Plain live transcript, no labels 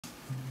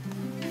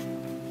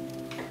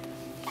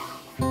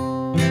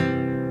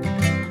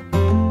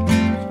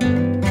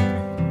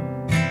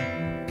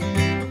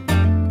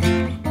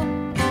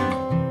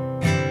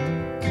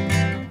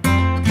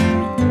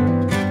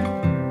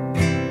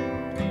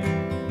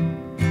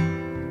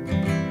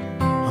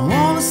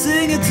wanna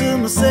sing it to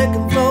my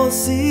second floor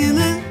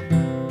ceiling,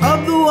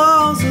 up the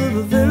walls of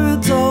a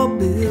very tall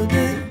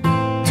building,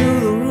 to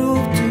the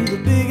roof, to the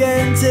big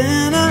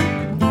antenna,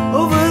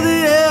 over the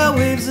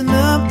airwaves and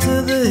up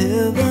to the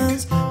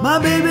heavens. My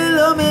baby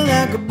loved me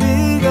like a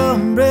big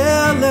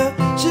umbrella.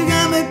 She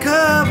got me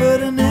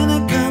covered in any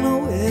kind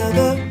of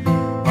weather,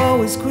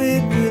 always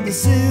quick with the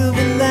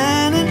silver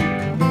lining.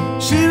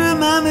 She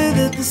remind me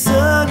that the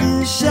sun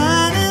is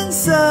shining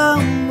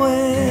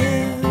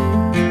somewhere.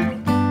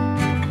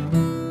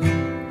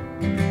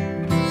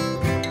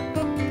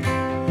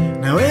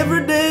 Now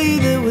every day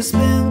that we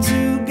spend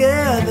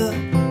together,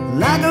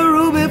 like a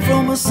ruby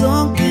from a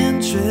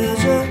sunken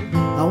treasure,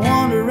 I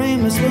wander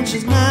aimless when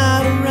she's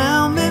not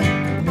around me.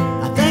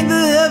 I thank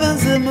the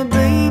heavens that my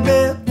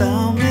baby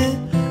found me.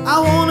 I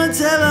wanna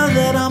tell her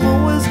that I'm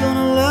always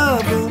gonna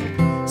love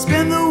her,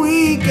 spend the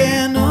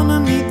weekend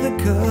underneath the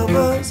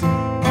covers,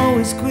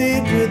 always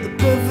quick with the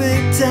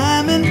perfect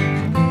timing.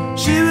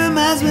 She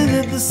reminds me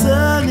that the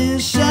sun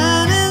is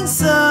shining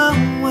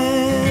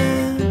somewhere.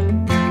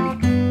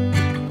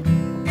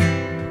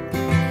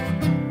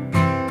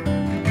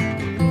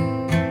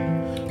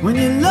 When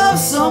you love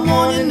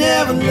someone, you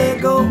never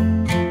let go.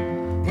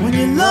 When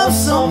you love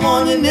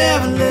someone, you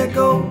never let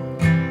go.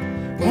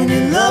 When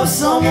you love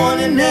someone,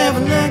 you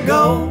never let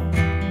go.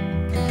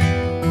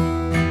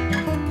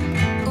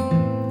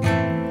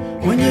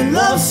 When you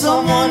love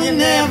someone, you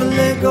never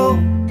let go.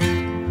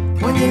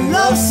 When you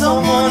love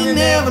someone, you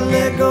never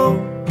let go.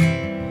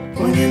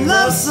 When you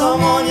love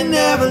someone, you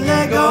never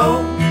let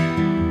go.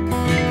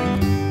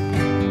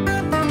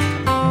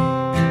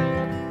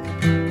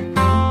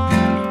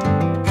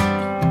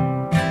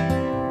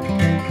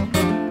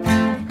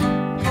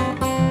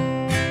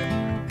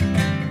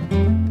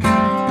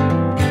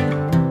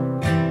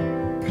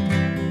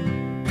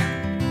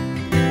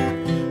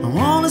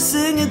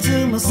 Sing it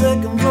to my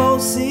second floor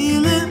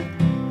ceiling,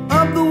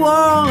 up the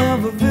wall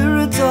of a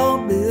very tall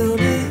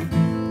building,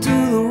 to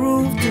the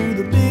roof, to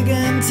the big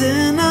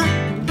antenna,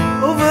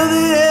 over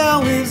the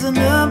airwaves and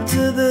up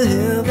to the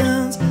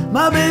heavens.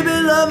 My baby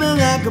loved me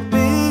like a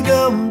big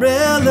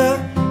umbrella.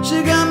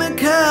 She got me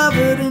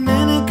covered in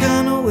any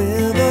kind of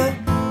weather,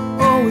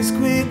 always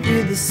quick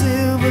with the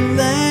silver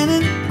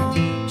lining.